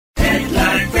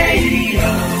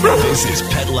This is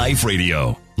Pet Life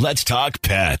Radio. Let's talk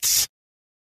pets.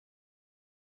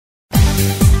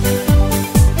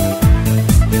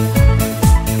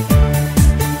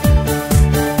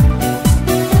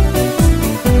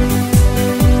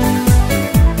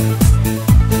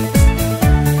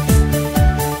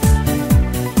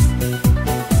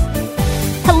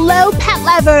 Hello, pet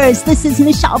lovers. This is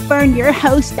Michelle Fern, your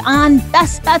host on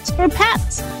Best Bets for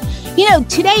Pets. You know,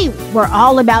 today we're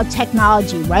all about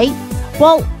technology, right?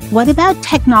 Well, what about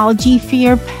technology for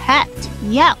your pet?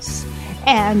 Yes.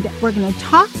 And we're going to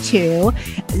talk to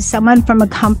someone from a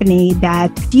company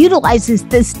that utilizes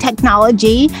this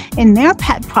technology in their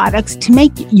pet products to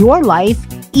make your life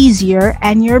easier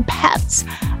and your pets,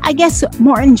 I guess,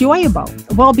 more enjoyable.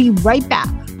 We'll be right back.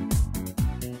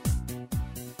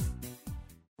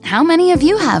 How many of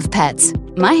you have pets?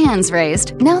 My hand's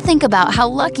raised. Now think about how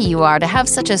lucky you are to have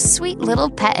such a sweet little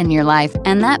pet in your life,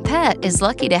 and that pet is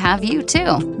lucky to have you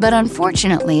too. But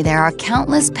unfortunately, there are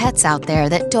countless pets out there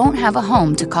that don't have a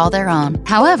home to call their own.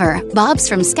 However, Bob's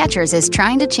from Skechers is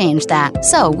trying to change that.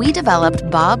 So we developed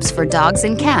Bob's for dogs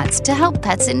and cats to help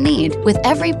pets in need. With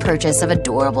every purchase of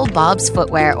adorable Bob's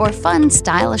footwear or fun,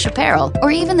 stylish apparel,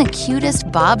 or even the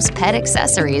cutest Bob's pet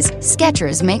accessories,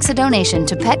 Skechers makes a donation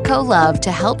to Petco Love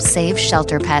to help save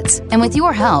shelter pets. And with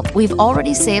your help, we've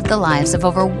already saved the lives of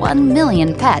over 1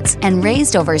 million pets and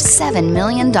raised over $7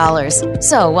 million.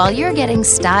 So while you're getting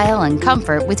style and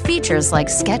comfort with features like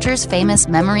Skechers' famous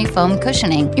memory foam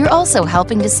cushioning, you're also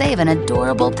helping to save an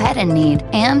adorable pet in need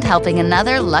and helping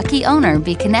another lucky owner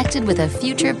be connected with a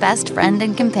future best friend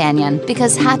and companion,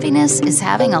 because happiness is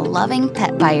having a loving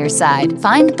pet by your side.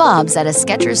 Find Bob's at a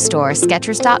Skechers store,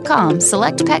 Skechers.com,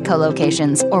 select Petco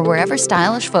locations, or wherever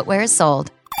stylish footwear is sold.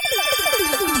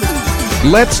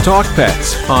 Let's Talk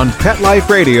Pets on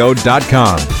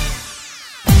PetLifeRadio.com.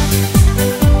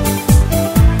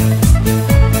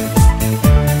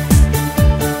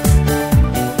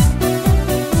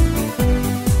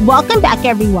 Welcome back,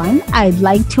 everyone. I'd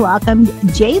like to welcome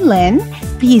Jay Lin.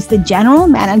 He's the general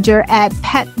manager at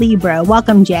Pet Libro.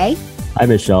 Welcome, Jay. Hi,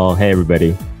 Michelle. Hey,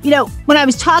 everybody. You know, when I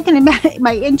was talking about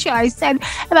my intro, I said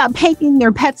about making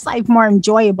your pet's life more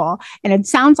enjoyable. And it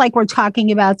sounds like we're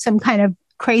talking about some kind of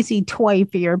crazy toy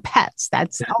for your pets.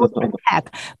 That's ultimate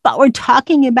tech. But we're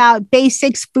talking about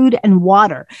basics, food, and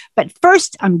water. But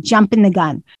first, I'm jumping the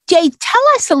gun. Jay, tell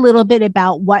us a little bit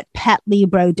about what Pet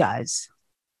Libro does.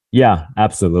 Yeah,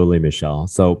 absolutely, Michelle.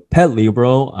 So Pet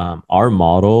Libro, our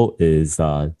model is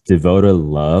devoted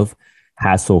love,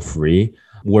 hassle-free.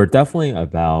 We're definitely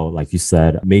about, like you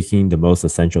said, making the most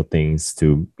essential things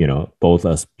to, both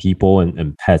us people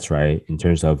and pets, right? In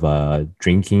terms of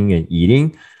drinking and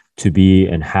eating, to be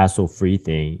an hassle-free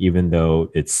thing, even though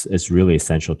it's really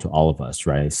essential to all of us,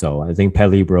 right? So I think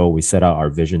Pet Libro, we set out our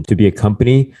vision to be a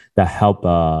company that help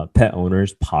pet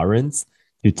owners, parents,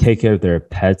 to take care of their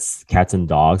pets, cats and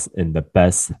dogs in the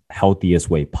best, healthiest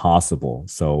way possible.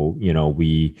 So,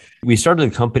 we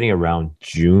started the company around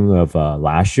June of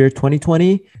last year,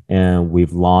 2020, and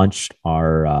we've launched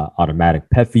our automatic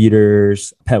pet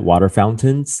feeders, pet water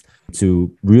fountains,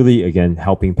 to really, again,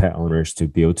 helping pet owners to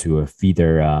be able to feed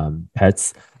their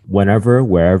pets whenever,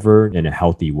 wherever, in a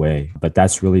healthy way. But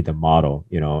that's really the model.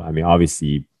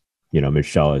 Obviously,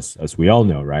 Michelle, as we all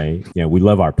know, right? We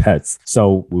love our pets.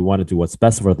 So we want to do what's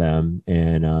best for them.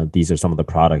 And these are some of the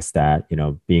products that,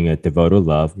 being a devoted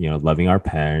love, loving our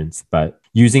parents, but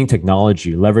using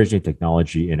technology, leveraging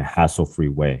technology in a hassle-free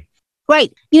way.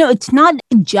 Right. It's not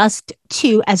just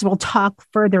to, as we'll talk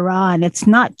further on, it's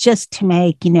not just to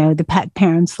make, the pet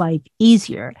parent's life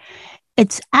easier.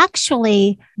 It's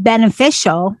actually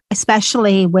beneficial,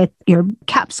 especially with your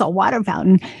capsule water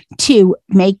fountain, to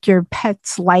make your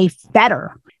pet's life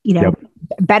better. Yep.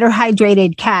 Better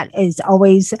hydrated cat is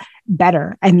always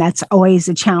better. And that's always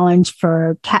a challenge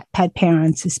for pet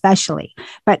parents, especially.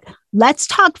 But let's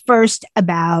talk first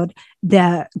about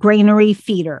the granary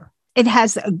feeder. It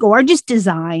has a gorgeous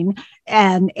design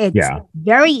and it's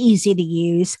very easy to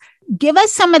use. Give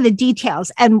us some of the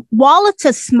details. And while it's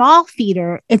a small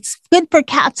feeder, it's good for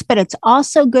cats, but it's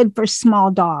also good for small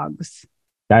dogs.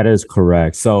 That is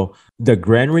correct. So the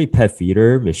granary pet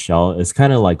feeder, Michelle, is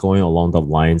kind of like going along the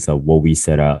lines of what we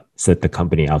set the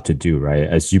company out to do, right?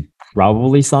 As you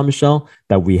probably saw, Michelle,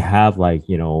 that we have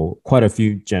quite a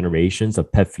few generations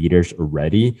of pet feeders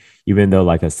already, even though,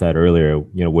 like I said earlier,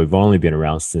 we've only been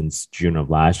around since June of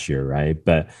last year, right?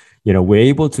 But, we're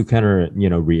able to kind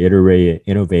of, reiterate and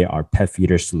innovate our pet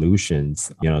feeder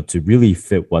solutions, to really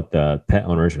fit what the pet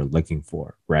owners are looking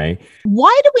for, right?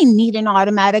 Why do we need an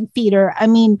automatic feeder? I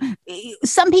mean,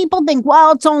 some people think,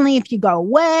 well, it's only if you go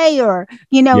away or,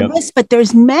 this, but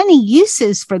there's many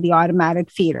uses for the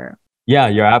automatic feeder. Yeah,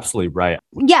 you're absolutely right.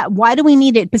 Yeah. Why do we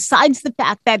need it? Besides the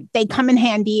fact that they come in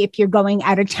handy if you're going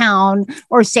out of town,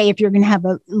 or say if you're going to have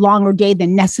a longer day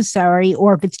than necessary,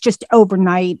 or if it's just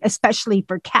overnight, especially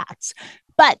for cats.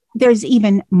 But there's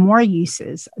even more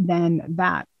uses than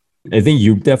that. I think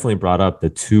you definitely brought up the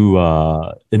two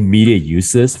immediate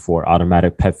uses for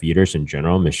automatic pet feeders in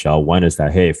general, Michelle. One is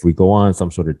that, hey, if we go on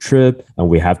some sort of trip and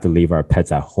we have to leave our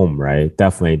pets at home, right?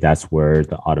 Definitely that's where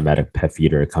the automatic pet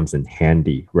feeder comes in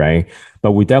handy, right?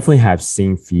 But we definitely have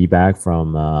seen feedback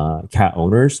from cat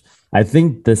owners. I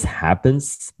think this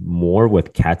happens more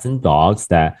with cats and dogs,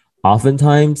 that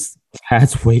oftentimes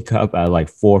cats wake up at like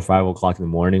 4 or 5 o'clock in the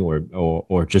morning,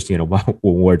 or just, when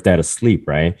we're dead asleep,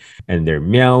 right? And they're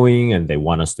meowing and they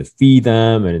want us to feed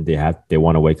them, and they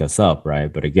want to wake us up,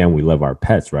 right? But again, we love our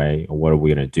pets, right? What are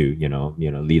we going to do?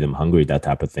 Leave them hungry, that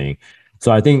type of thing. So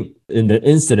I think in the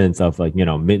incidence of like,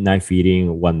 midnight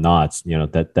feeding, whatnot,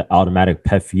 that the automatic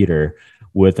pet feeder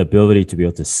with ability to be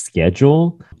able to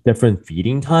schedule different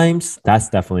feeding times, that's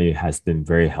definitely has been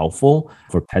very helpful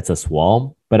for pets as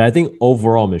well. But I think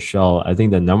overall, Michelle, I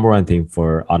think the number one thing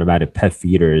for automatic pet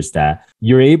feeder is that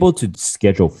you're able to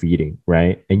schedule feeding,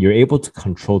 right? And you're able to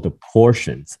control the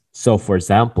portions. So for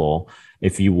example,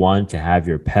 if you want to have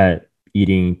your pet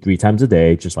eating 3 times a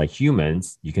day, just like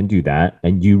humans, you can do that.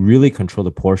 And you really control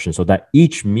the portion so that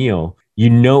each meal,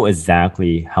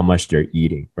 exactly how much they're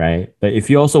eating, right? But if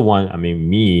you also want,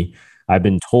 I've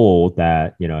been told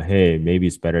that, hey, maybe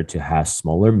it's better to have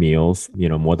smaller meals,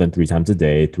 more than 3 times a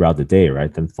day throughout the day,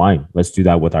 right? Then fine, let's do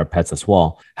that with our pets as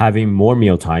well. Having more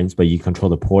meal times, but you control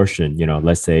the portion,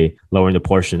 let's say lowering the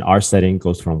portion, our setting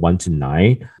goes from 1 to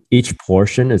 9. Each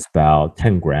portion is about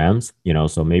 10 grams,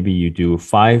 so maybe you do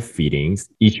 5 feedings.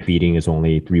 Each feeding is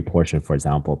only 3 portions, for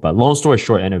example. But long story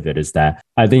short, end of it is that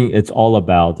I think it's all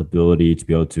about the ability to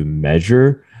be able to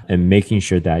measure and making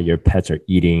sure that your pets are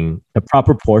eating the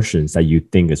proper portions that you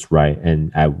think is right,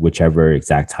 and at whichever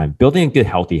exact time, building a good,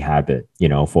 healthy habit,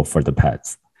 for the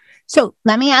pets. So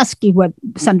let me ask you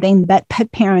something that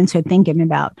pet parents are thinking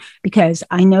about, because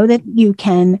I know that you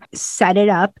can set it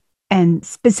up and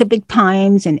specific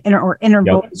times and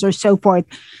intervals or so forth.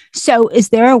 So is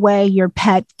there a way your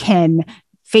pet can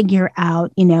figure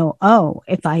out,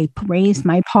 if I raise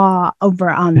my paw over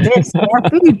on this, more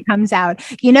food comes out.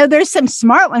 There's some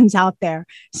smart ones out there.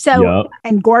 So,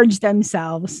 and gorge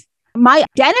themselves. My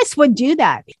dentist would do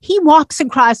that. He walks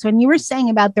across, when you were saying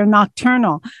about their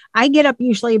nocturnal, I get up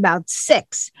usually about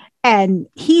 6, and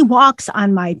he walks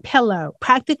on my pillow,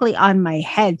 practically on my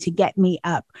head to get me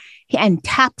up, and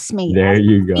taps me. There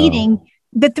you go. Eating.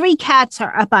 The 3 cats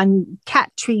are up on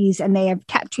cat trees, and they have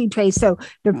cat tree trays. So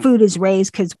their food is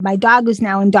raised, because my dog is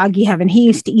now in doggy heaven. He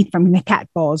used to eat from the cat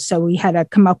bowls. So we had to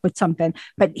come up with something.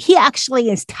 But he actually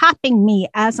is tapping me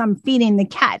as I'm feeding the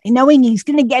cat, knowing he's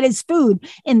going to get his food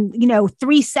in,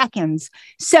 3 seconds.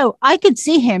 So I could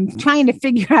see him trying to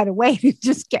figure out a way to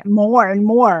just get more and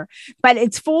more. But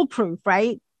it's foolproof,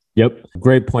 right? Yep.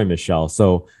 Great point, Michelle.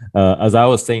 So as I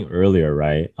was saying earlier,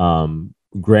 right?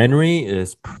 Granary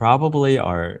is probably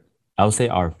our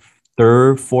 3rd,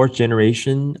 4th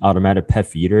generation automatic pet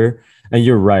feeder. And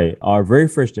you're right. Our very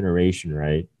first generation,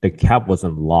 right? The cap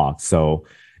wasn't locked. So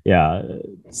yeah,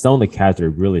 some of the cats are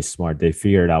really smart. They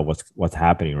figured out what's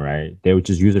happening, right? They would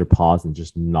just use their paws and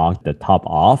just knock the top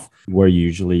off where you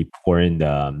usually pour in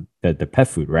the pet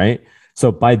food, right?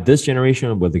 So by this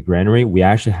generation with the granary, we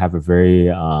actually have a very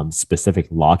specific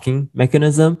locking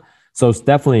mechanism. So it's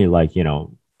definitely like,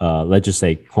 let's just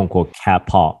say, quote unquote, cat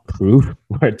paw proof,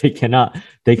 where they cannot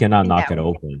knock it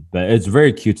open. But it's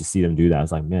very cute to see them do that.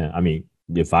 It's like, man,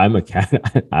 if I'm a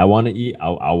cat, I want to eat,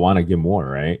 I want to get more,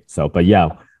 right? So, but yeah,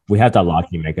 we have that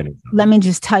locking mechanism. Let me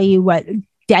just tell you what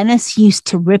Dennis used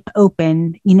to rip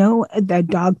open. The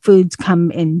dog foods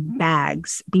come in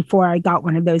bags. Before I got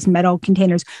one of those metal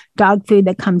containers, dog food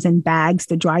that comes in bags,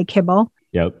 the dry kibble.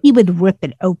 Yep. He would rip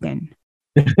it open.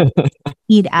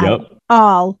 Eat out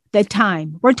all the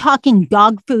time. We're talking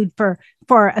dog food for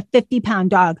a 50-pound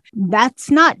dog. That's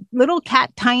not little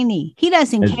cat tiny. He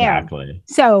doesn't care.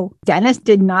 So Dennis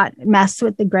did not mess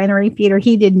with the granary feeder.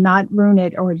 He did not ruin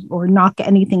it or knock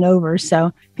anything over. So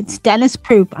if it's Dennis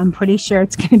proof, I'm pretty sure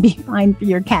it's going to be fine for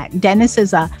your cat. Dennis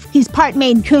he's part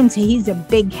Maine Coon, so he's a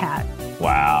big cat.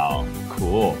 Wow.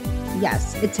 Cool.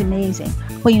 Yes, it's amazing.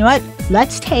 Well, you know what?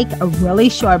 Let's take a really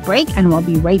short break and we'll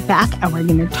be right back. And we're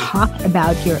going to talk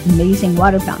about your amazing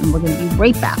water fountain. We're going to be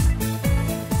right back.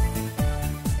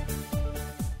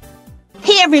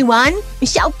 Hey everyone,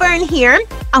 Michelle Fern here.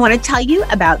 I want to tell you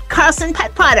about Carlson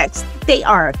Pet Products. They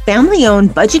are a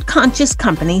family-owned, budget-conscious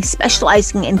company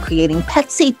specializing in creating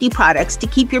pet safety products to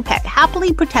keep your pet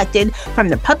happily protected from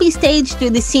the puppy stage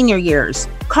through the senior years.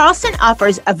 Carlson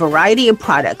offers a variety of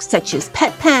products such as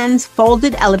pet pens,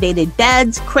 folded elevated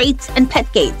beds, crates, and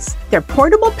pet gates. Their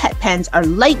portable pet pens are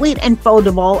lightweight and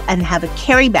foldable and have a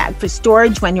carry bag for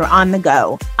storage when you're on the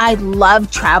go. I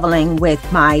love traveling with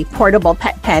my portable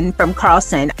pet pen from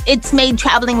Carlson. It's made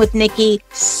traveling with Nikki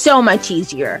so much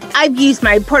easier. I've used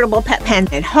my portable pet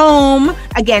pen at home,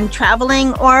 again,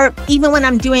 traveling, or even when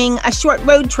I'm doing a short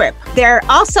road trip. They're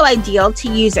also ideal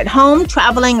to use at home,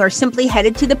 traveling, or simply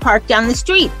headed to the park down the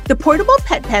street. The portable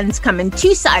pet pens come in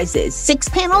 2 sizes,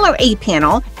 6-panel or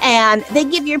 8-panel, and they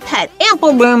give your pet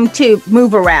ample room to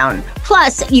move around.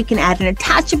 Plus, you can add an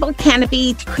attachable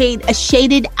canopy to create a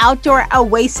shaded outdoor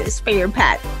oasis for your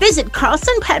pet. Visit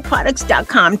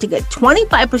CarlsonPetProducts.com to get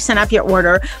 25% off your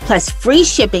order, plus free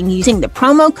shipping using the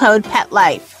promo code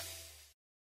PETLIFE.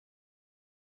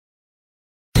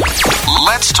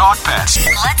 Let's talk pets.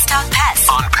 Let's talk pets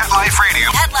On Pet Life Radio.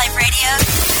 Pet Life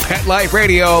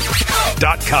Radio.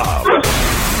 PetLifeRadio.com.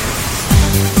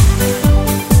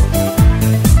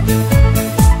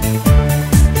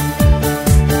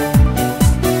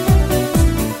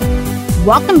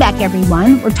 Welcome back,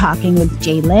 everyone. We're talking with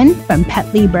Jaylin from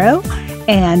Pet Libro,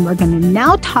 and we're going to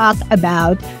now talk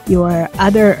about your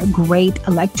other great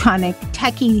electronic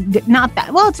techie, it's not that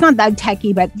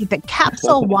techie, but the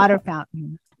capsule water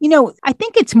fountain. You know, I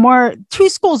think it's more 2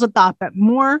 schools of thought, but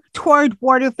more toward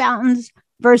water fountains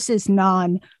versus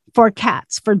non for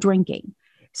cats for drinking.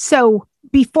 So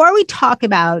before we talk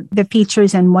about the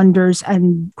features and wonders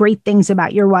and great things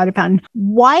about your water fountain,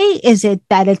 why is it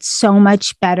that it's so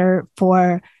much better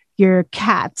for your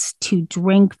cats to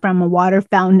drink from a water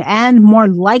fountain and more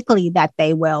likely that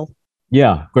they will?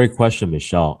 Yeah, great question,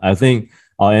 Michelle. I think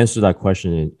I'll answer that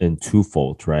question in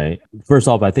twofold, right? First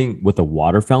off, I think with a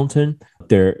water fountain,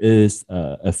 there is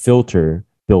a filter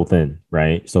built in,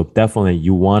 right? So definitely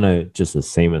you want to, just the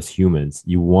same as humans,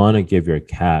 you want to give your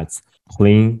cats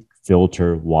clean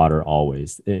filtered water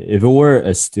always. If it were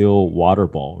a still water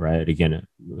bowl, right? Again,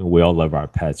 we all love our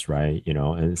pets, right? You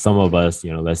know, and some of us,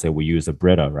 you know, let's say we use a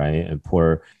Brita, right? And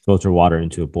pour filtered water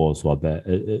into a bowl as well. But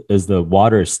as the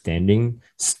water is standing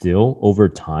still over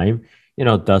time, you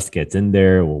know, dust gets in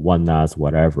there or whatnot,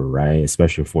 whatever, right?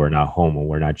 Especially if we're not home and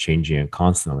we're not changing it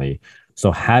constantly.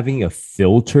 So having a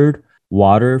filtered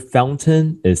water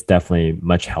fountain is definitely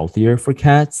much healthier for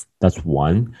cats. That's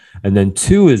one. And then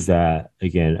 2 is that,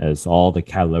 again, as all the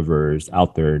cat lovers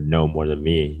out there know more than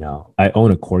me, now I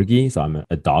own a corgi, so I'm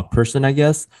a dog person, I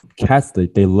guess. Cats,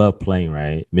 they love playing,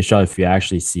 right? Michelle, if you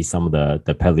actually see some of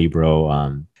the Pet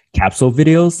Libro capsule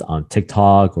videos on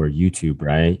TikTok or YouTube,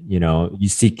 right? You know, you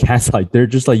see cats like they're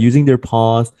just like using their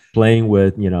paws, playing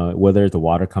with, you know, whether the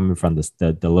water coming from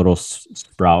the little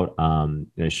sprout,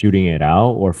 shooting it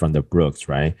out, or from the brooks,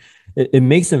 right? It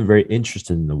makes them very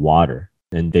interested in the water,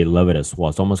 and they love it as well.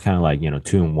 It's almost kind of like, you know,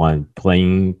 2 in 1,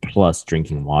 playing plus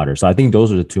drinking water. So I think those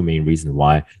are the 2 main reasons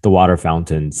why the water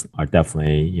fountains are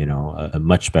definitely, you know, a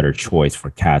much better choice for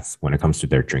cats when it comes to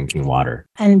their drinking water.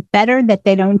 And better that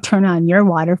they don't turn on your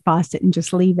water faucet and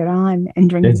just leave it on and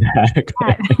drink. Exactly.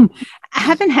 I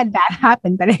haven't had that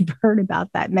happen, but I've heard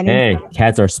about that many times.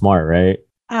 Cats are smart, right?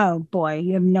 Oh boy,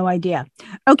 you have no idea.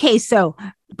 Okay, so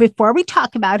before we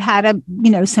talk about how to,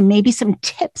 you know, some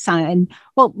tips on,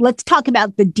 well, let's talk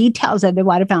about the details of the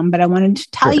water fountain, but I wanted to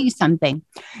tell you something.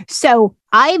 So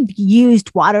I've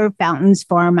used water fountains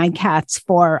for my cats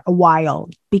for a while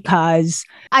because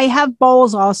I have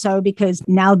bowls also, because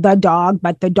now the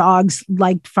dogs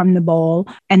liked from the bowl,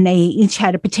 and they each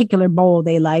had a particular bowl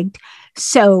they liked.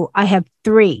 So I have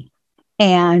 3,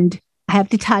 and I have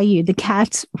to tell you, the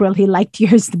cats really liked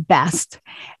yours the best.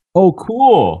 Oh,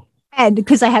 cool. And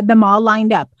because I had them all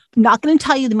lined up. I'm not going to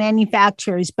tell you the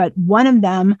manufacturers, but one of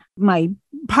them, my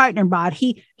partner bought,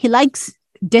 he likes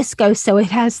disco. So it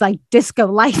has like disco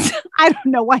lights. I don't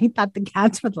know why he thought the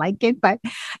cats would like it, but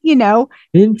you know.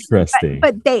 Interesting.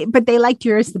 But they liked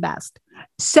yours the best.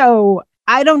 So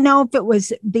I don't know if it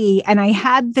was and I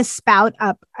had the spout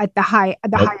up at the higher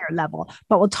level,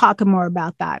 but we'll talk more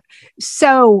about that.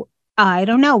 So I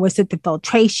don't know. Was it the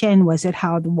filtration? Was it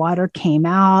how the water came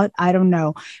out? I don't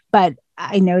know. But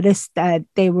I noticed that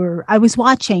I was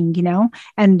watching,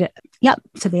 and yep.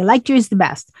 So they liked yours the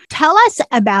best. Tell us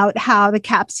about how the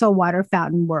capsule water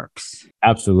fountain works.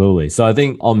 Absolutely. So I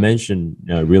think I'll mention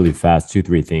really fast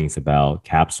 2-3 things about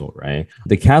capsule, right?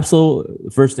 The capsule,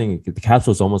 first thing, the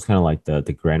capsule is almost kind of like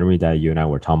the granary that you and I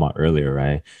were talking about earlier,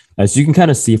 right? As you can kind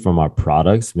of see from our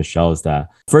products, Michelle, is that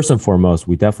first and foremost,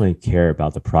 we definitely care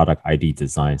about the product ID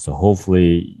design. So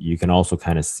hopefully you can also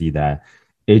kind of see that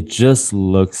it just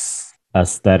looks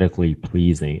aesthetically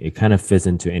pleasing. It kind of fits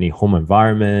into any home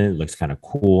environment, looks kind of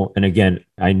cool. And again,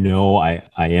 I know I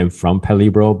am from Pet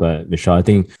Libro, but Michelle, I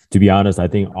think, to be honest, I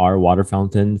think our water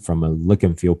fountain from a look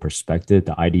and feel perspective,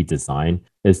 the ID design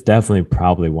is definitely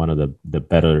probably one of the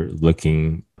better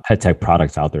looking pet tech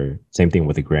products out there. Same thing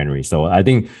with the granary. So I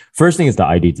think first thing is the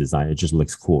ID design. It just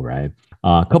looks cool, right?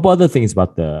 A couple other things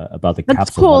about the looks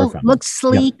capsule cool, water fountain. looks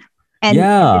sleek. Yep. And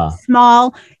it's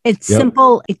small, it's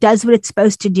simple, it does what it's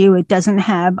supposed to do. It doesn't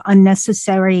have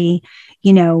unnecessary,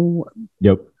 I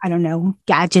don't know,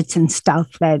 gadgets and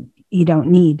stuff that you don't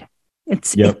need.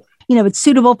 It's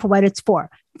suitable for what it's for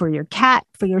your cat,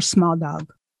 for your small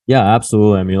dog. Yeah,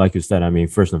 absolutely. I mean, like you said,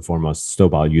 first and foremost, still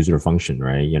about user function,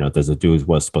 right? Does it do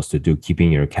what it's supposed to do,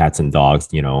 keeping your cats and dogs,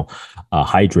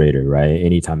 hydrated, right?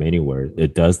 Anytime, anywhere,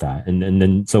 it does that. And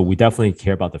then, so we definitely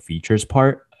care about the features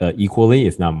part equally,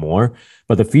 if not more.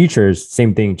 But the features,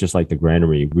 same thing, just like the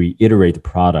granary, we iterate the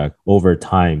product over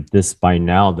time. This, by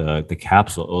now, the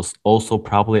capsule is also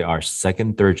probably our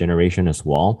second, third generation as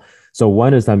well. So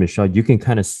one is that, Michelle, you can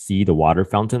kind of see the water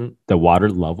fountain, the water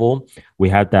level. We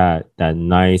had that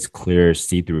nice, clear,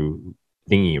 see-through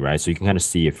thingy, right? So you can kind of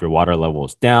see if your water level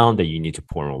is down, that you need to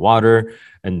pour more water,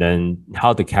 and then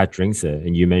how the cat drinks it.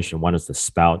 And you mentioned one is the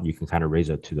spout. You can kind of raise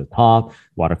it to the top.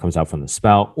 Water comes out from the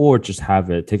spout, or just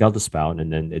have it take out the spout,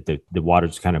 and then the water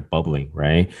is kind of bubbling,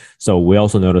 right? So we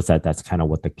also noticed that that's kind of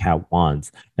what the cat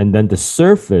wants. And then the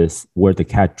surface where the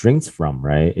cat drinks from,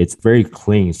 right? It's very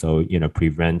clean, so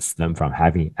prevents them from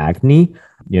having acne.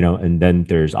 And then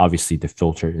there's obviously the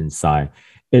filter inside.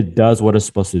 It does what it's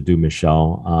supposed to do,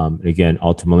 Michelle. Again,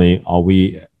 ultimately, all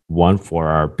we want for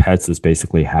our pets is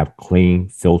basically have clean,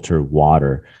 filtered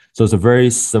water. So it's a very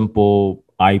simple,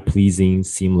 eye-pleasing,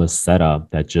 seamless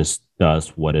setup that just does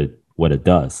what it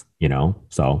does,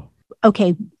 So.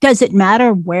 Okay. Does it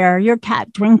matter where your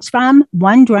cat drinks from?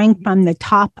 One drank from the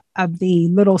top of the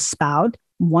little spout.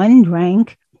 One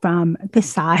drank from the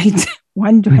sides.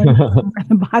 One drank from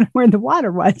the bottom where the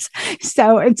water was.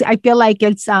 So I feel like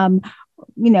it's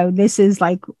this is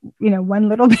like, one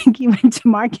little piggy went to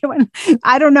market.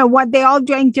 I don't know what, they all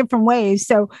drank different ways.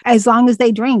 So as long as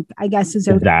they drink, I guess is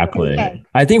okay. Exactly.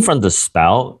 I think from the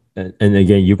spout, and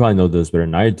again, you probably know this better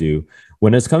than I do,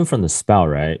 when it's coming from the spout,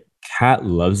 right? Cat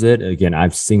loves it. Again,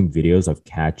 I've seen videos of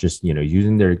cat just,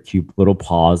 using their cute little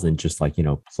paws and just like,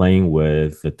 playing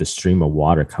with the stream of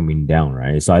water coming down,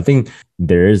 right? So I think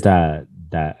there is that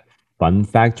fun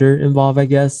factor involved, I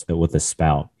guess, with the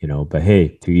spout, but hey,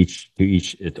 to each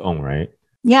its own, right?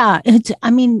 Yeah.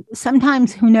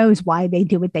 Sometimes who knows why they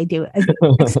do what they do,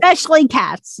 especially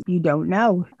cats. You don't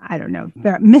know. I don't know.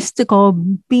 They're mystical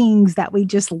beings that we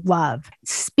just love.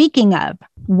 Speaking of,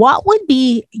 what would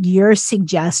be your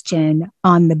suggestion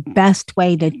on the best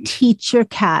way to teach your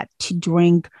cat to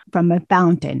drink from a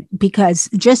fountain? Because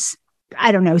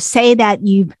I don't know, say that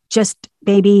you've just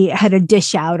maybe had a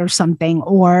dish out or something,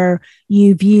 or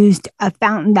you've used a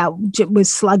fountain that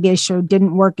was sluggish or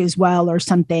didn't work as well or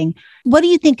something. What do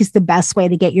you think is the best way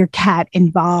to get your cat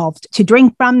involved to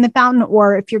drink from the fountain?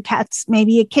 Or if your cat's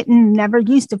maybe a kitten, never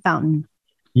used a fountain?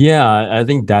 Yeah, I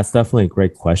think that's definitely a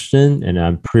great question. And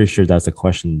I'm pretty sure that's a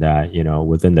question that,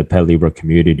 within the Pet Libro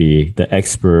community, the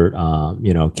expert,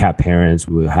 cat parents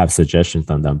will have suggestions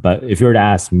on them. But if you were to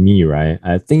ask me, right,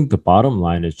 I think the bottom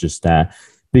line is just that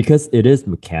because it is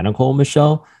mechanical,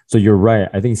 Michelle. So you're right.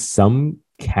 I think some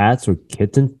cats or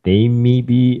kittens, they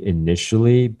maybe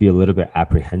initially be a little bit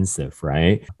apprehensive,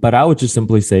 right? But I would just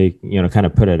simply say, kind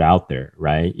of put it out there,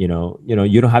 right? You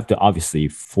don't have to obviously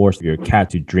force your cat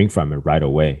to drink from it right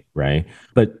away, right?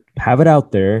 But have it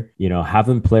out there, have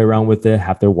them play around with it,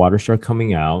 have their water start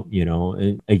coming out,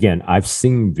 and again, I've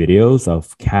seen videos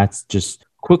of cats just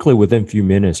quickly within a few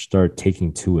minutes start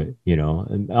taking to it,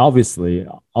 and obviously,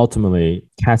 ultimately,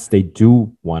 cats, they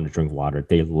do want to drink water.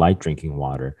 They like drinking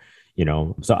water.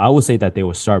 So I would say that they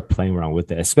will start playing around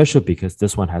with it, especially because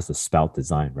this one has the spout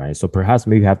design, right? So perhaps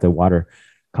maybe have the water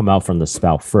come out from the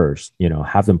spout first,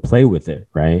 have them play with it,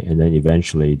 right? And then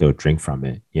eventually they'll drink from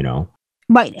it,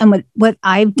 Right. And what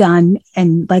I've done,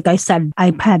 and like I said,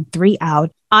 I've had 3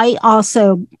 out. I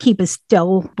also keep a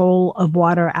still bowl of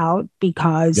water out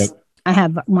because I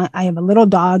have a little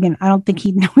dog, and I don't think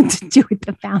he'd know what to do with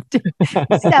the fountain.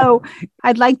 So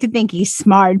I'd like to think he's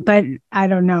smart, but I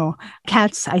don't know.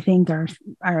 Cats, I think,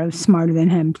 are smarter than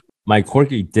him. My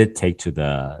Corgi did take to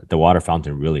the water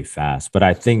fountain really fast, but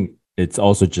I think it's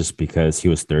also just because he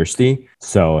was thirsty.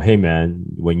 So, hey, man,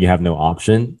 when you have no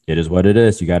option, it is what it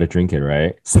is. You got to drink it,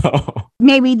 right? So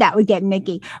maybe that would get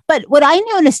Nikki. But what I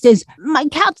noticed is my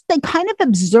cats, they kind of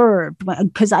observed,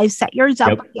 because I set yours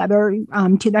up with the other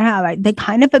to their house. They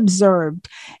kind of observed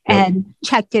and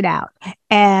checked it out.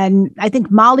 And I think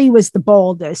Molly was the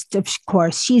boldest, of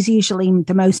course. She's usually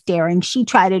the most daring. She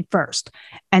tried it first.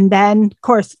 And then, of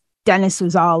course, Dennis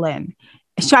was all in.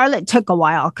 Charlotte took a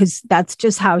while because that's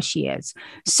just how she is.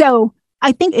 So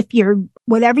I think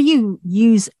whatever you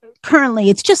use currently,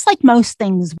 it's just like most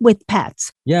things with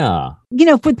pets. Yeah.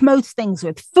 With most things,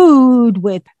 with food,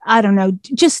 with, I don't know,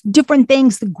 just different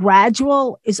things, the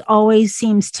gradual always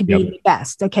seems to be the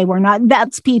best. Okay. We're not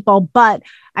vets people, but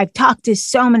I've talked to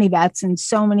so many vets and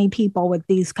so many people with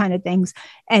these kind of things.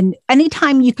 And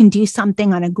anytime you can do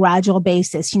something on a gradual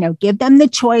basis, give them the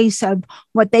choice of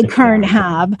what they currently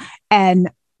have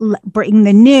and bring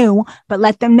the new, but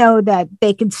let them know that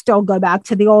they can still go back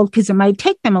to the old because it might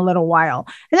take them a little while.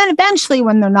 And then eventually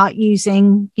when they're not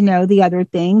using, the other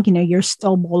thing, your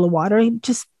still bowl of water,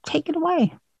 just take it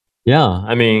away. Yeah.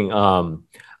 I mean,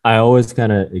 I always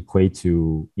kind of equate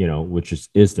to, which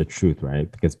is the truth,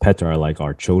 right? Because pets are like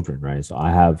our children, right? So I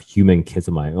have human kids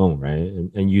of my own, right?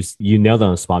 And you nailed it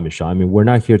on the spot, Michelle. I mean, we're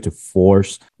not here to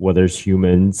force whether it's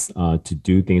humans to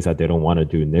do things that they don't want to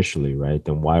do initially, right?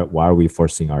 Then why are we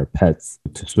forcing our pets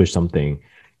to switch something?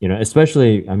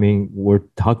 Especially, I mean, we're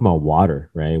talking about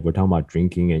water, right? We're talking about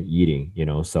drinking and eating,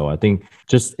 so I think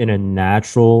just in a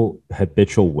natural,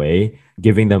 habitual way,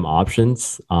 giving them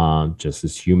options, just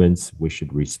as humans, we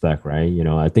should respect, right?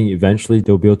 I think eventually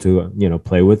they'll be able to,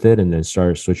 play with it and then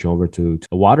start switching over to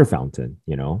a water fountain,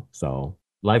 so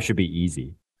life should be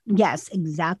easy. Yes,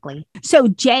 exactly. So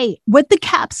Jay, with the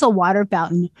capsule water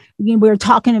fountain, we were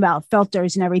talking about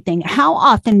filters and everything. How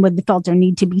often would the filter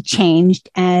need to be changed?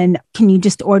 And can you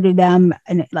just order them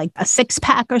in like a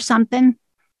 6-pack or something?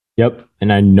 Yep.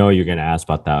 And I know you're going to ask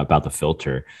about the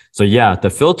filter. So yeah,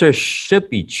 the filter should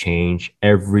be changed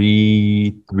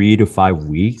every 3 to 5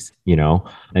 weeks,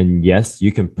 and yes,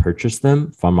 you can purchase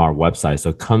them from our website.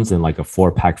 So it comes in like a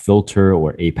 4-pack filter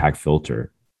or 8-pack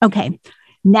filter. Okay.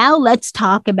 Now let's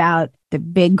talk about the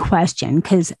big question,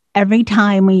 because every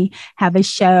time we have a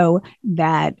show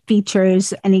that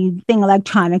features anything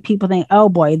electronic, people think, oh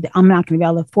boy, I'm not going to be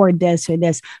able to afford this or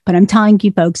this. But I'm telling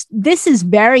you folks, this is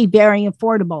very, very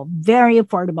affordable, very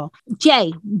affordable.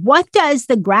 Jay, what does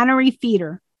the granary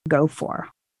feeder go for?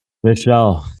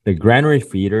 Michelle, the granary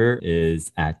feeder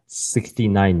is at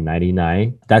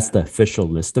 $69.99. That's the official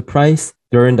listed price.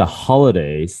 During the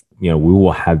holidays, we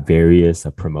will have various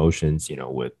promotions,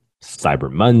 with Cyber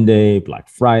Monday, Black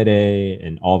Friday,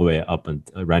 and all the way up and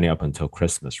running up until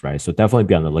Christmas, right? So definitely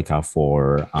be on the lookout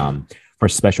for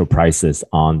special prices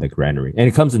on the granary. And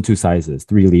it comes in 2 sizes,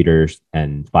 3 liters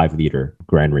and 5 liter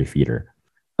granary feeder.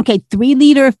 Okay, 3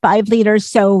 liter, 5 liters.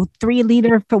 So 3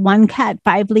 liter for one cat,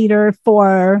 5 liter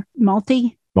for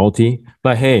multi.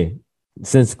 But hey,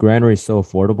 since granary is so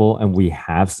affordable, and we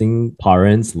have seen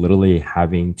parents literally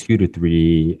having 2 to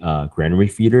 3 granary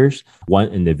feeders, one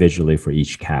individually for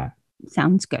each cat.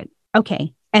 Sounds good.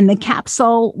 Okay. And the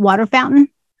capsule water fountain?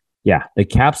 Yeah, the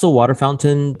capsule water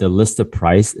fountain, the listed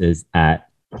price is at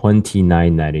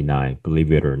 $29.99,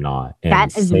 believe it or not. And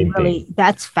that is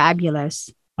that's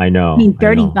fabulous. I know. I mean,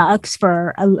 $30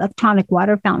 for an electronic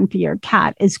water fountain for your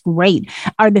cat is great.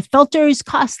 Are the filters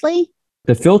costly?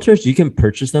 The filters, you can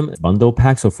purchase them in bundle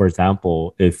pack. So for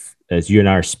example, if, as you and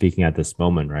I are speaking at this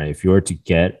moment, right, if you were to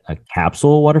get a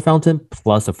capsule water fountain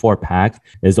plus a 4-pack,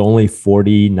 is only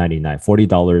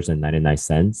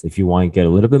 $40.99. If you want to get a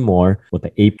little bit more with the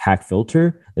 8-pack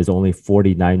filter, is only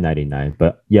 $49.99.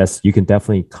 But yes, you can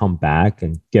definitely come back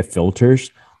and get filters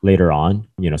later on,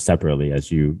 separately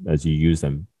as you use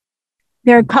them.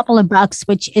 They're a couple of bucks,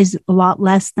 which is a lot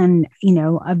less than,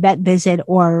 a vet visit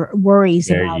or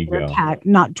worries about your cat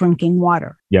not drinking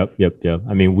water. Yep.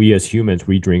 I mean, we as humans,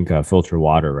 we drink filtered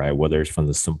water, right? Whether it's from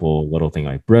the simple little thing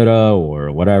like Brita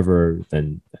or whatever,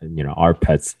 then, our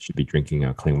pets should be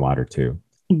drinking clean water too.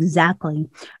 Exactly.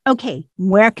 Okay.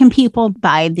 Where can people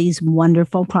buy these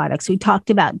wonderful products? We talked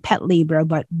about Pet Libro,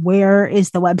 but where is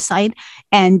the website?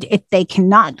 And if they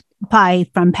cannot buy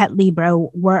from Pet Libro,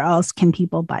 where else can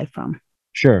people buy from?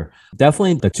 Sure.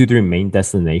 Definitely the 2-3 main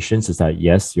destinations is that,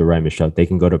 yes, you're right, Michelle. They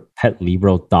can go to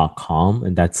petlibro.com,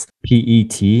 and that's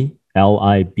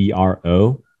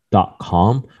petlibro.com.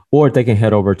 petlife.com, or they can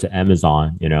head over to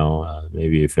Amazon.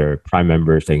 Maybe if they're Prime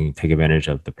members, they can take advantage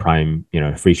of the Prime,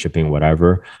 free shipping,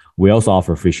 whatever. We also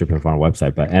offer free shipping from our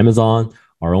website, but Amazon,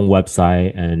 our own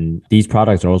website, and these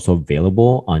products are also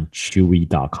available on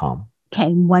chewy.com. Okay,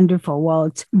 wonderful. Well,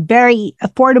 it's very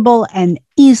affordable and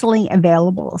easily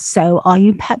available. So all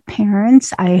you pet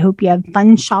parents, I hope you have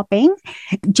fun shopping.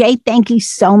 Jay, thank you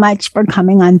so much for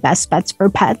coming on Best Bets for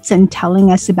Pets and telling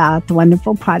us about the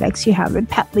wonderful products you have at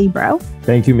Pet Libro.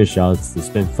 Thank you, Michelle. It's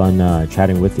been fun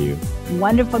chatting with you.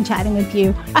 Wonderful chatting with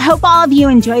you. I hope all of you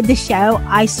enjoyed the show.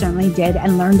 I certainly did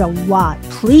and learned a lot.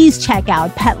 Please check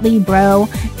out Pet Libro,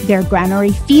 their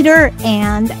granary feeder,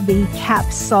 and the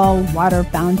capsule water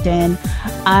fountain.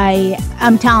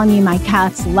 I'm telling you, my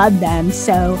cats love them.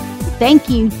 So thank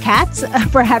you, cats,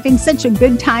 for having such a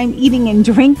good time eating and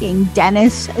drinking.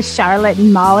 Dennis, Charlotte,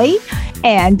 and Molly.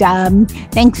 And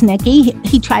thanks, Nikki.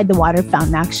 He tried the water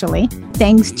fountain, actually.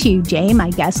 Thanks to Jay, my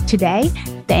guest today.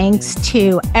 Thanks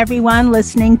to everyone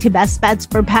listening to Best Bets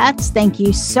for Pets. Thank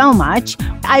you so much.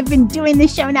 I've been doing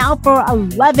this show now for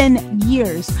 11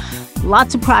 years.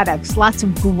 Lots of products, lots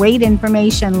of great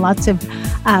information, lots of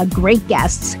great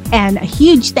guests. And a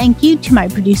huge thank you to my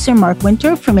producer, Mark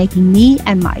Winter, for making me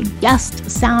and my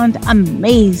guests sound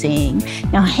amazing.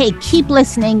 Now, hey, keep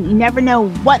listening. You never know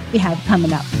what we have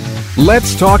coming up.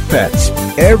 Let's Talk Pets,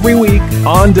 every week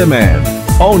on demand,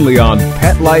 only on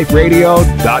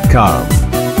PetLifeRadio.com.